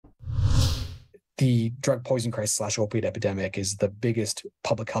the drug poison crisis / opioid epidemic is the biggest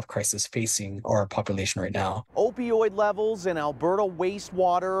public health crisis facing our population right now. Opioid levels in Alberta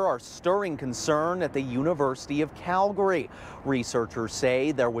wastewater are stirring concern at the University of Calgary. Researchers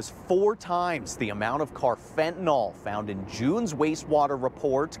say there was 4 times the amount of carfentanil found in June's wastewater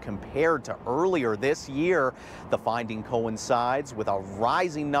report compared to earlier this year. The finding coincides with a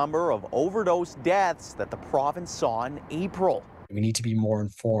rising number of overdose deaths that the province saw in April. We need to be more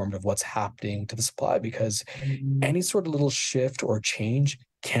informed of what's happening to the supply because any sort of little shift or change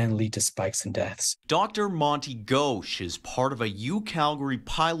can lead to spikes in deaths. Dr. Monty Ghosh is part of a UCalgary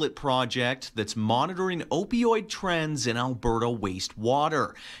pilot project that's monitoring opioid trends in Alberta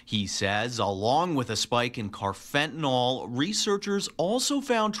wastewater. He says, along with a spike in carfentanil, researchers also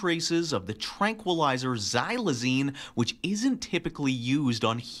found traces of the tranquilizer xylazine, which isn't typically used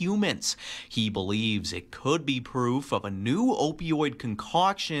on humans. He believes it could be proof of a new opioid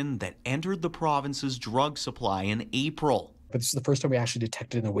concoction that entered the province's drug supply in April. But this is the first time we actually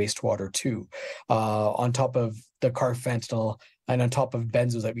detected in the wastewater too, on top of the carfentanil and on top of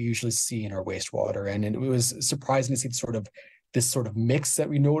benzos that we usually see in our wastewater. And it was surprising to see this sort of mix that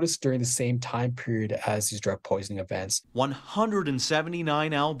we noticed during the same time period as these drug poisoning events.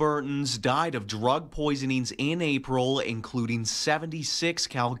 179 Albertans died of drug poisonings in April, including 76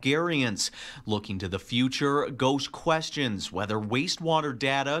 Calgarians. Looking to the future, Ghosh questions whether wastewater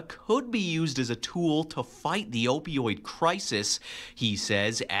data could be used as a tool to fight the opioid crisis. He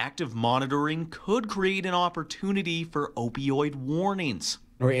says active monitoring could create an opportunity for opioid warnings.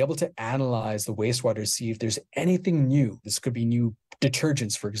 We're able to analyze the wastewater to see if there's anything new. This could be new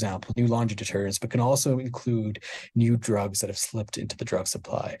detergents, for example, new laundry detergents, but can also include new drugs that have slipped into the drug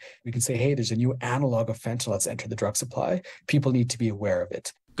supply. We can say, hey, there's a new analog of fentanyl that's entered the drug supply. People need to be aware of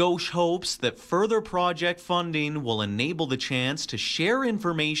it. Ghosh hopes that further project funding will enable the chance to share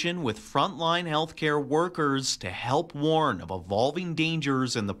information with frontline healthcare workers to help warn of evolving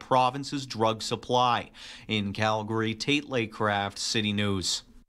dangers in the province's drug supply. In Calgary, Tate Lakecraft, City News.